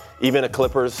Phoenix, even a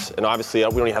Clippers, and obviously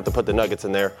we don't even have to put the Nuggets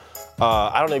in there.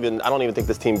 I don't even think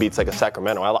this team beats like a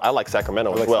Sacramento. I like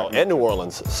Sacramento as well, and New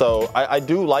Orleans. So I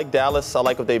do like Dallas. I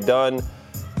like what they've done.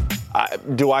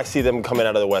 Do I see them coming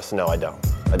out of the West? No, I don't.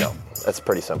 That's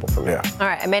pretty simple for me. All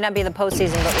right, it may not be the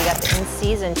postseason, but we got the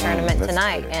in-season tournament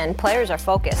tonight, and players are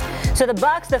focused. So the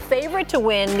Bucks, the favorite to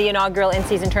win the inaugural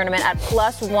in-season tournament at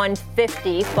plus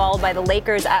 150, followed by the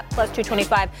Lakers at plus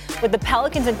 225, with the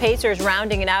Pelicans and Pacers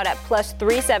rounding it out at plus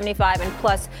 375 and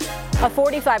plus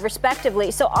 45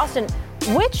 respectively. So Austin,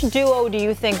 which duo do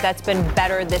you think that's been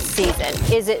better this season?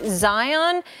 Is it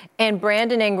Zion and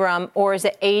Brandon Ingram, or is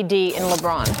it AD and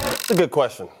LeBron? It's a good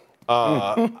question.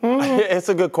 It's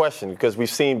a good question because we've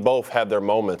seen both have their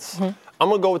moments. I'm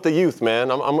gonna go with the youth, man.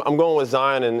 I'm going with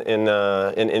Zion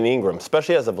and Ingram,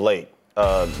 especially as of late.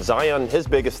 Zion, his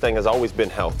biggest thing has always been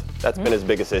health. That's been his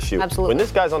biggest issue. Absolutely. When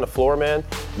this guy's on the floor, man,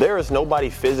 there is nobody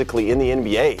physically in the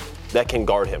NBA that can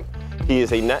guard him.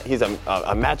 He's a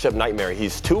matchup nightmare.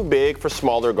 He's too big for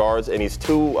smaller guards, and he's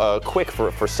too quick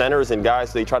for centers and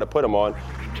guys they try to put him on.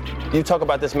 You talk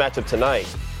about this matchup tonight.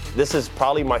 This is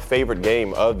probably my favorite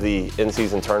game of the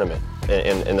in-season tournament,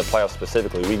 in the playoffs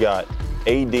specifically. We got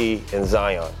AD and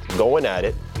Zion going at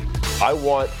it. I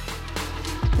want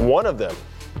one of them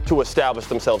to establish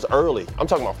themselves early. I'm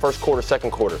talking about first quarter,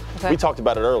 second quarter. Okay. We talked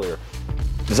about it earlier.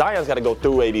 Zion's got to go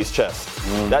through AD's chest.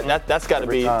 That's got to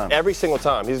be every single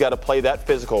time. He's got to play that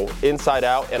physical inside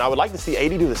out, and I would like to see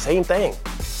AD do the same thing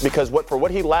because for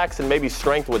what he lacks in maybe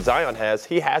strength, what Zion has,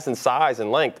 he has in size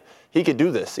and length. He could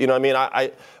do this, you know what I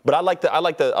mean? But I like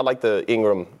the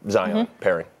Ingram Zion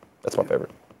pairing. That's my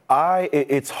favorite.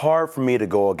 It's hard for me to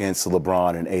go against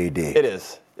LeBron and AD. It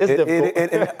is. It's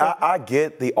difficult. I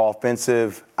get the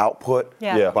offensive output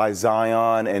by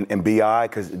Zion and BI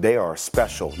because they are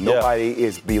special. Nobody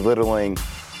is belittling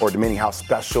or demeaning how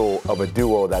special of a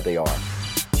duo that they are.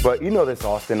 But you know this,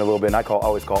 Austin, a little bit, and I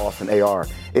always call Austin AR.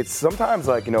 It's sometimes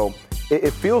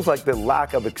it feels like the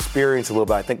lack of experience a little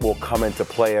bit, I think, will come into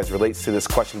play as it relates to this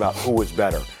question about who is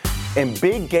better. In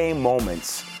big game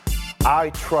moments,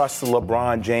 I trust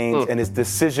LeBron James and his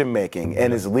decision-making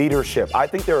and his leadership. I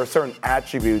think there are certain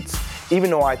attributes,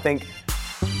 even though I think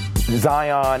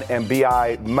Zion and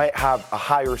B.I. might have a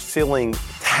higher ceiling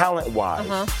talent-wise.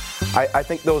 I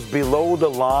think those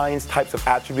below-the-lines types of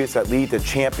attributes that lead to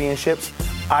championships,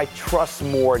 I trust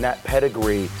more in that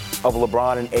pedigree of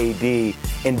LeBron and AD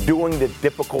in doing the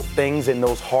difficult things in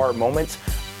those hard moments.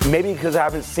 Maybe because I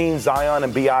haven't seen Zion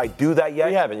and B.I. do that yet.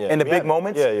 We haven't yet. In the big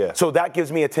moments. Yeah. So that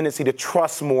gives me a tendency to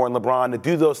trust more in LeBron to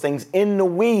do those things in the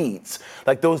weeds,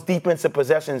 like those defensive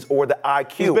possessions or the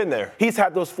IQ. He's been there. He's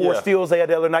had those 4 steals they had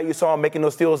the other night. You saw him making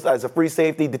those steals as a free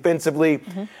safety defensively.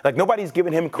 Like nobody's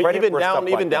giving him credit for stuff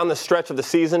like down the stretch of the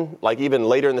season, like even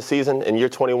later in the season, in year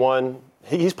 21.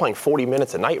 He's playing 40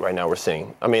 minutes a night right now, we're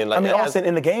seeing. Austin,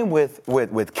 in the game with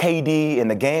KD, in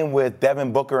the game with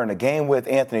Devin Booker, in the game with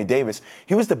Anthony Davis,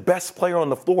 he was the best player on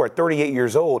the floor at 38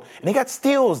 years old, and he got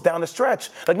steals down the stretch.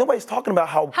 Like, nobody's talking about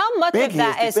how much big of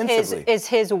that he is defensively. is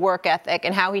his work ethic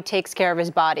and how he takes care of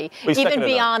his body, even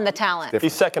beyond the talent.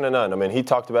 He's second to none. I mean, he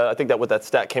talked about it. I think that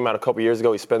stat came out a couple years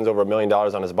ago. He spends over $1 million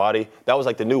on his body. That was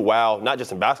like the new wow, not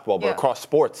just in basketball, but across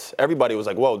sports. Everybody was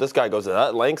like, whoa, this guy goes to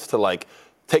that lengths to, like,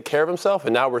 take care of himself,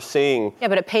 and now we're seeing... Yeah,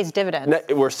 but it pays dividends.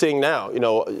 We're seeing now,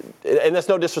 and that's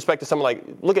no disrespect to someone like,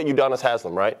 look at Udonis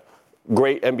Haslem, right?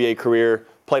 Great NBA career,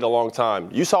 played a long time.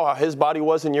 You saw how his body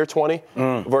was in year 20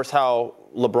 versus how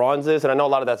LeBron's is, and I know a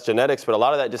lot of that's genetics, but a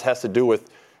lot of that just has to do with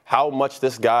how much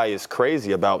this guy is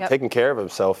crazy about taking care of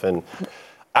himself, and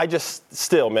I just,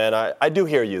 still, man, I do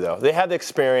hear you, though. They have the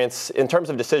experience. In terms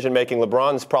of decision-making,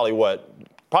 LeBron's probably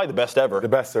the best ever. The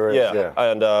best there is, yeah.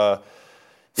 And,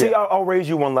 See, I'll raise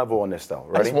you one level on this, though.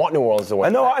 Ready? I just want New Orleans to win.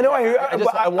 I know. I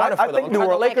think New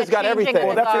Orleans. Lakers got everything.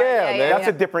 Well, that's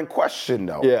a different question,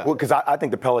 though. Yeah. Because I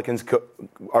think the Pelicans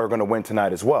are going to win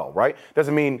tonight as well, right?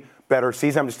 Doesn't mean better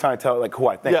season. I'm just trying to tell who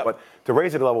I think. Yeah. But to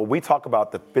raise it a level, we talk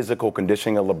about the physical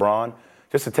conditioning of LeBron.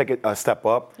 Just to take it a step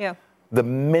up. Yeah. The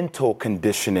mental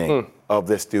conditioning of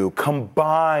this dude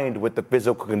combined with the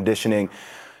physical conditioning.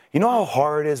 You know how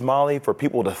hard it is, Molly, for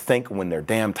people to think when they're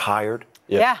damn tired?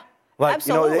 Yeah. Like,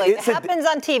 absolutely. It happens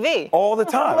on TV. All the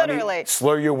time. Literally. I mean,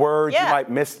 slur your words, you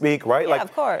might misspeak, right? Yeah,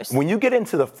 of course. When you get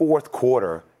into the fourth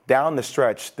quarter, down the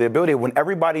stretch, the ability when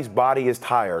everybody's body is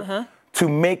tired to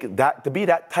be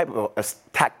that type of a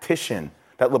tactician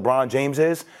that LeBron James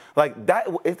is, like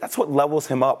that's what levels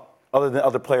him up other than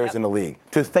other players in the league,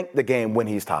 to think the game when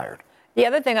he's tired. The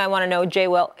other thing I want to know, Jay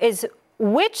Will, is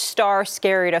which star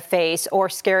scary to face or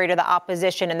scary to the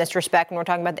opposition in this respect when we're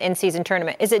talking about the in-season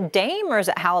tournament? Is it Dame or is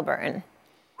it Halliburton?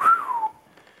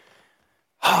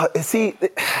 It's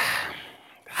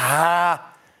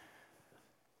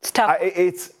tough.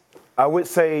 I would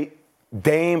say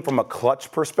Dame from a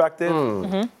clutch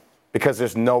perspective because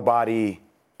there's nobody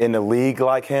in the league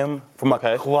like him from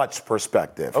a clutch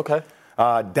perspective. Okay.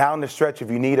 Down the stretch,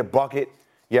 if you need a bucket,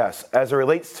 yes. As it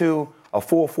relates to a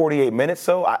full 48 minutes,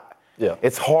 though,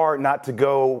 it's hard not to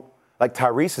go like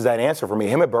Tyrese is that answer for me,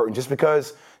 him and Burton, just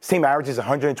because his team averages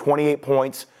 128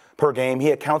 points per game. He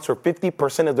accounts for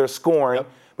 50% of their scoring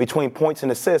between points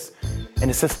and assists. And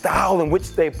it's the style in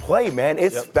which they play, man.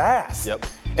 It's fast.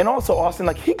 And also, Austin,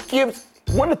 like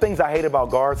one of the things I hate about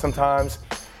guards sometimes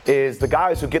is the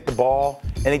guys who get the ball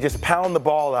and they just pound the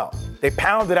ball out. They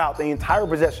pound it out the entire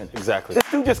possession. Exactly. This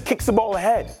dude just kicks the ball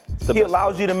ahead. He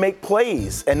allows you to make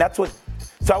plays, and that's what.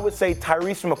 So I would say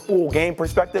Tyrese from a full game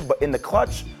perspective, but in the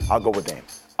clutch, I'll go with Dame.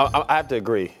 I have to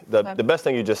agree. The best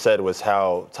thing you just said was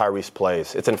how Tyrese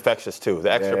plays. It's infectious, too.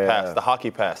 The extra pass, the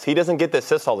hockey pass. He doesn't get the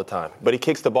assists all the time, but he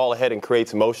kicks the ball ahead and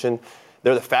creates motion.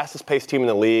 They're the fastest-paced team in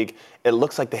the league. It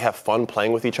looks like they have fun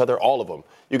playing with each other, all of them.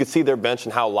 You can see their bench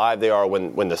and how live they are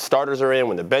when the starters are in,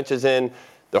 when the bench is in,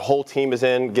 the whole team is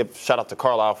in. Give shout out to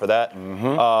Carlisle for that.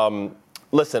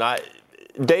 Listen,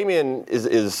 Damian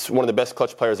is one of the best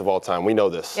clutch players of all time. We know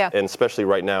this, and especially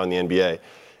right now in the NBA.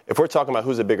 If we're talking about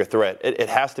who's a bigger threat, it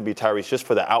has to be Tyrese just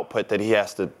for the output that he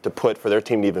has to put for their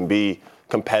team to even be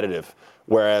competitive.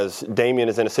 Whereas Damian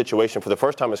is in a situation for the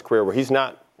first time in his career where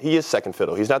he is second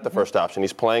fiddle. He's not the first option.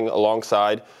 He's playing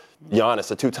alongside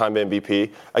Giannis, a two-time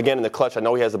MVP. Again, in the clutch, I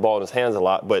know he has the ball in his hands a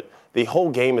lot, but the whole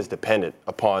game is dependent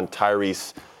upon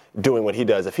Tyrese doing what he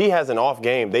does. If he has an off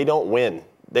game, they don't win.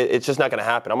 It's just not going to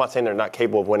happen. I'm not saying they're not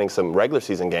capable of winning some regular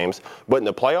season games, but in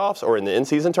the playoffs or in the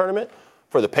in-season tournament,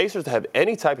 for the Pacers to have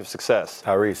any type of success,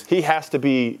 Tyrese, he has to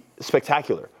be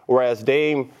spectacular. Whereas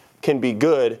Dame can be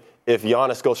good if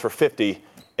Giannis goes for 50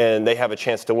 and they have a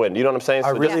chance to win. You know what I'm saying?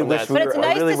 But it's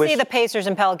nice to see the Pacers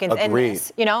and Pelicans in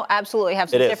this. Absolutely have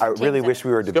some different teams. I really wish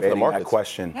we were debating that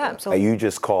question. Yeah, absolutely. You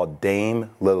just called Dame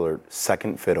Lillard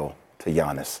second fiddle to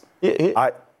Giannis.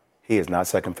 He is not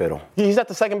second fiddle. He's not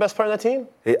the second best player on that team?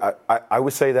 I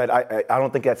would say that I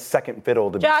don't think that's second fiddle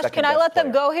to be second best player. Josh, can I let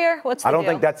them go here? What's the deal? I don't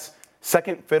think that's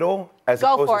second fiddle as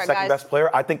opposed to second best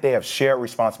player. I think they have shared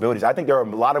responsibilities. I think there are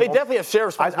a lot of. They definitely have shared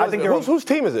responsibilities. Whose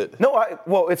team is it? No,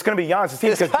 it's going to be Giannis'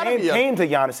 team because Dame came to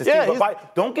Giannis' team.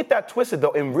 But don't get that twisted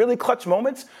though. In really clutch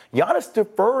moments, Giannis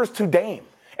defers to Dame.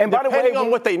 And by the way, depending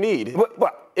on what they need.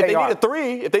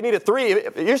 If they need a three,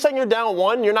 if you're saying you're down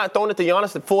one, you're not throwing it to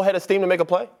Giannis at full head of steam to make a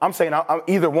play? I'm saying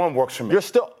either one works for me.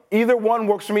 Either one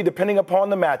works for me depending upon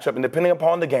the matchup and depending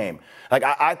upon the game. Like,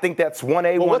 I think that's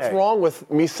 1A, 1A. Well, what's wrong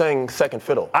with me saying second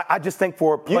fiddle? I just think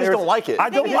for players. You just don't like it. I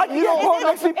don't like it. You don't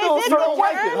makes me feel you don't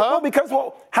like it, huh? Well, because,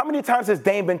 how many times has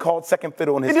Dame been called second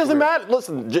fiddle in his career? It doesn't matter.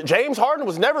 Listen, James Harden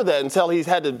was never that until he's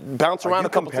had to bounce around a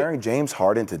couple times. Comparing James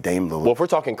Harden to Dame Lillard? Well, if we're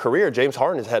talking career, James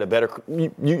Harden has had a better.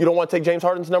 You don't want to take James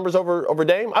Harden's numbers over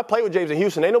Dame? I played with James in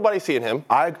Houston. Ain't nobody seeing him.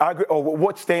 I agree. Oh,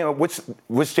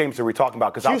 which James are we talking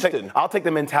about? Because I'll take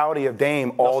the mentality of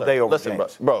Dame all day over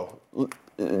James. Bro,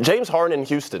 James Harden in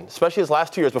Houston, especially his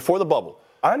last 2 years before the bubble.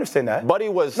 I understand that. Buddy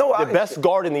was the best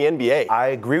guard in the NBA. I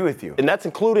agree with you. And that's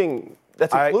including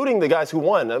the guys who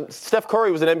won. Steph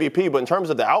Curry was an MVP, but in terms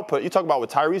of the output, you talk about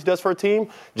what Tyrese does for a team.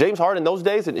 James Harden those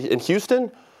days in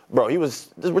Houston, bro,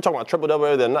 we're talking about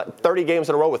triple-double, 30 games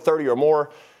in a row with 30 or more.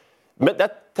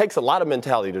 That takes a lot of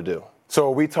mentality to do. So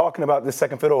are we talking about the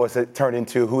second fiddle, or has it turned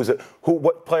into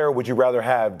what player would you rather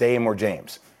have, Dame or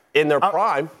James? In their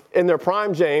prime,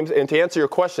 James, and to answer your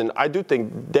question, I do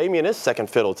think Damian is second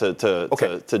fiddle to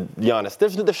Giannis.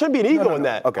 There should be an ego in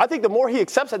that. Okay. I think the more he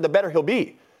accepts that, the better he'll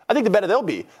be. I think the better they'll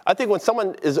be. I think when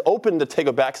someone is open to take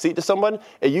a back seat to someone,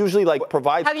 it usually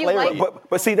provides clarity.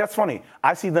 But see, that's funny.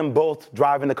 I see them both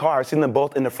driving the car. I see them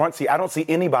both in the front seat. I don't see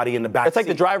anybody in the back seat. It's like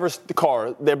the driver's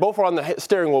car. They both are on the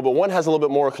steering wheel, but one has a little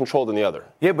bit more control than the other.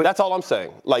 Yeah, but that's all I'm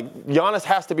saying. Like, Giannis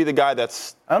has to be the guy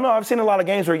that's... I don't know. I've seen a lot of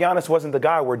games where Giannis wasn't the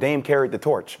guy where Dame carried the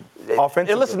torch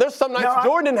offensively. And listen, there's some nights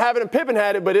Jordan didn't have it and Pippen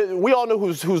had it, but we all knew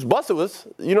whose bus it was.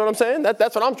 You know what I'm saying?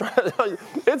 That's what I'm trying to tell you.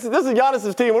 This is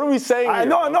Giannis's team. What are we saying here?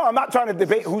 No, I'm not trying to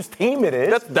debate whose team it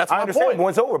is. That's my I understand point.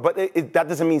 one's over, but that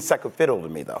doesn't mean second fiddle to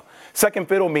me, though. Second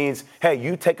fiddle means, hey,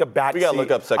 you take a back seat.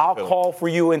 Look up second fiddle. I'll call for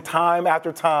you in time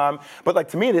after time. But,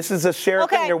 to me, this is a shared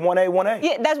thing. They're 1A, 1A.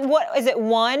 Yeah, that's what is it,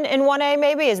 1 and 1A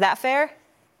maybe? Is that fair?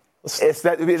 That's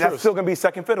still going to be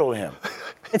second fiddle to him.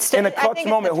 It's still, in a clutch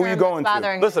moment, who are you going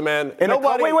to? Listen, man. Wait,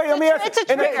 let me ask you.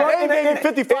 In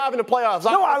 55 in the playoffs.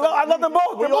 No, I love them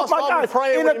both. They're both my guys.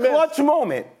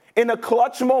 In a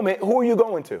clutch moment, who are you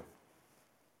going to?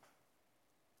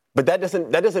 But that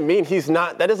doesn't mean he's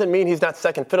not. That doesn't mean he's not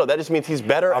second fiddle. That just means he's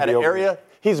better at an area.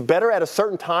 He's better at a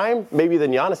certain time, maybe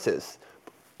than Giannis is.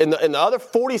 In the other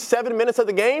 47 minutes of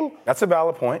the game. That's a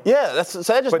valid point. Yeah, that just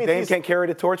means. But Dame can't carry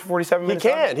the torch for 47 minutes.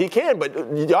 He can. But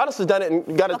Giannis has done it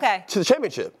and got it to the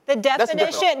championship. The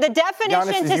definition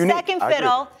to second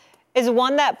fiddle is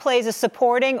one that plays a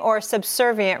supporting or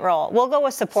subservient role. We'll go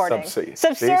with supporting.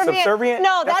 Subservient?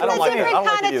 No, that's a different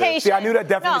connotation. See, I knew that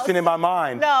definition in my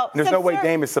mind. No, there's no way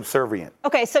Dame is subservient.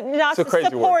 Okay, so not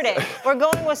supporting. We're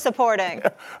going with supporting.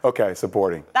 Okay,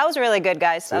 supporting. That was really good,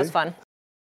 guys. That was fun.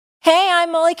 Hey,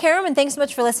 I'm Molly Karam, and thanks so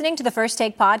much for listening to the First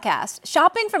Take podcast.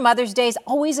 Shopping for Mother's Day is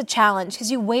always a challenge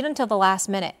because you wait until the last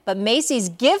minute. But Macy's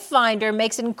Gift Finder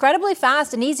makes it incredibly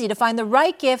fast and easy to find the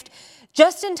right gift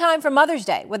just in time for Mother's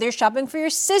Day, whether you're shopping for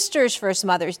your sister's first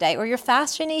Mother's Day or your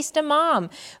fashionista mom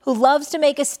who loves to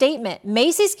make a statement.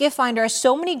 Macy's Gift Finder has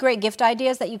so many great gift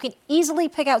ideas that you can easily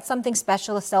pick out something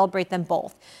special to celebrate them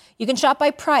both. You can shop by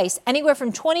price, anywhere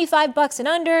from $25 and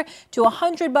under to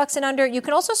 $100 and under. You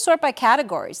can also sort by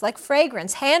categories like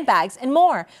fragrance, handbags, and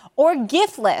more. Or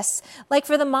gift lists, like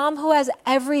for the mom who has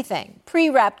everything.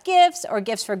 Pre-wrapped gifts or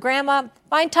gifts for grandma.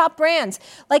 Find top brands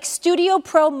like Studio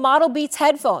Pro Model Beats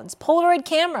headphones, Polaroid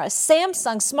cameras,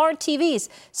 Samsung smart TVs.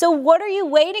 So what are you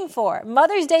waiting for?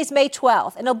 Mother's Day is May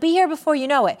 12th, and it'll be here before you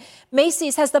know it.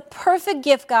 Macy's has the perfect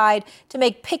gift guide to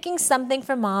make picking something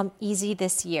for mom easy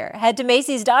this year. Head to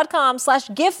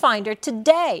Macy's.com/giftfinder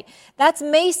today. That's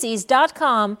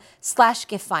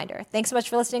Macy's.com/giftfinder. Thanks so much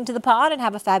for listening to the pod, and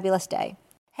have a fabulous day.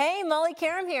 Hey, Molly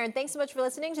Karam here, and thanks so much for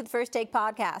listening to the First Take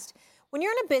podcast. When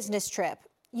you're on a business trip,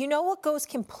 you know what goes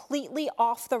completely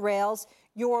off the rails?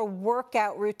 Your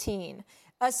workout routine,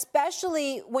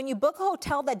 especially when you book a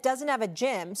hotel that doesn't have a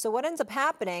gym. So what ends up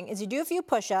happening is you do a few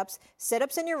push-ups,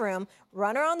 sit-ups in your room,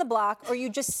 run around the block, or you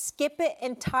just skip it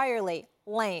entirely.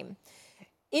 Lame.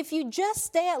 If you just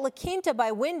stay at La Quinta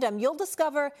by Wyndham, you'll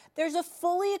discover there's a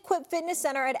fully equipped fitness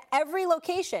center at every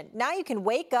location. Now you can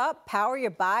wake up, power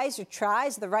your bis, your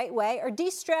tris the right way, or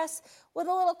de-stress with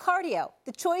a little cardio.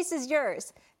 The choice is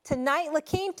yours. Tonight, La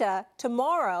Quinta.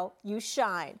 Tomorrow, you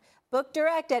shine. Book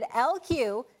direct at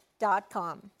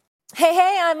LQ.com.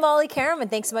 Hey, I'm Molly Karam, and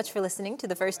thanks so much for listening to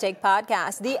the First Take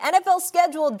podcast. The NFL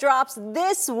schedule drops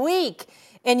this week.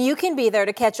 And you can be there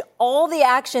to catch all the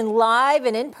action live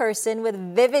and in person with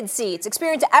Vivid Seats.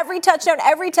 Experience every touchdown,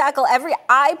 every tackle, every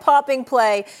eye-popping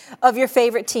play of your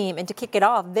favorite team. And to kick it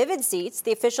off, Vivid Seats,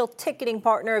 the official ticketing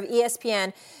partner of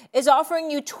ESPN, is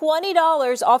offering you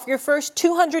 $20 off your first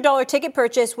 $200 ticket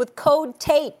purchase with code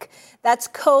TAKE. That's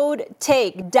code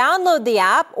TAKE. Download the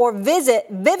app or visit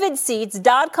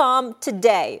vividseats.com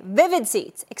today. Vivid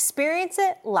Seats. Experience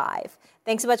it live.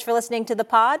 Thanks so much for listening to the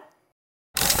pod.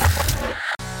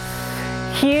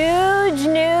 Huge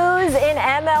news in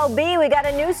MLB. We got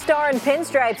a new star in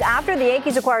pinstripes after the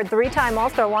Yankees acquired three-time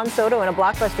All-Star Juan Soto in a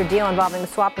blockbuster deal involving the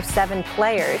swap of 7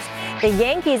 players. The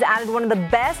Yankees added one of the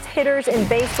best hitters in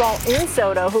baseball in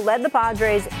Soto, who led the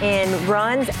Padres in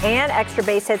runs and extra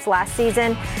base hits last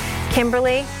season.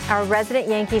 Kimberly, our resident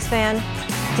Yankees fan,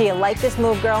 do you like this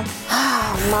move, girl?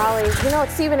 Molly,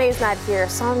 Stephen A's not here,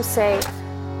 so I'm saying,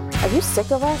 are you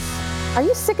sick of us? Are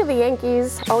you sick of the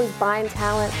Yankees always buying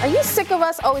talent? Are you sick of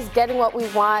us always getting what we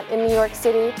want in New York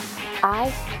City?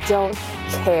 I don't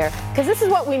care, because this is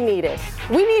what we needed.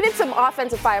 We needed some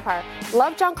offensive firepower.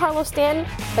 Love Giancarlo Stanton,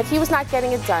 but he was not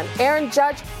getting it done. Aaron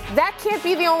Judge, that can't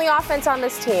be the only offense on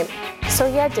this team. So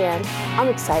yeah, Dan, I'm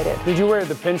excited. Did you wear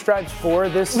the pinstripes for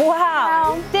this?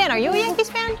 Wow. Dan, are you a Yankees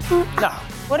fan? No.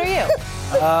 What are you?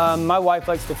 My wife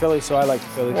likes the Phillies, so I like the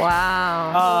Phillies.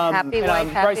 Wow. Happy wife,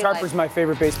 happy Bryce Harper's life. my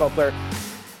favorite baseball player.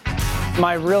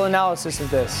 My real analysis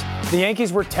of this. The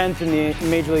Yankees were 10th in the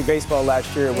Major League Baseball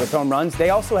last year with home runs. They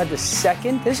also had the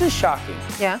second, this is shocking,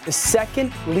 the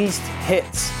second least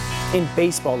hits in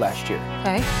baseball last year.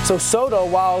 Okay. So Soto,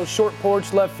 while short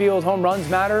porch, left field, home runs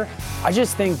matter, I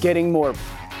just think getting more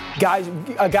guys,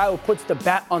 a guy who puts the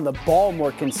bat on the ball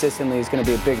more consistently is going to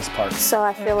be the biggest part. So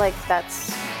I feel like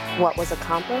that's what was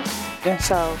accomplished. Yeah.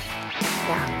 So,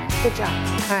 yeah, good job.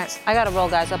 All right, I got to roll,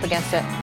 guys, up against it.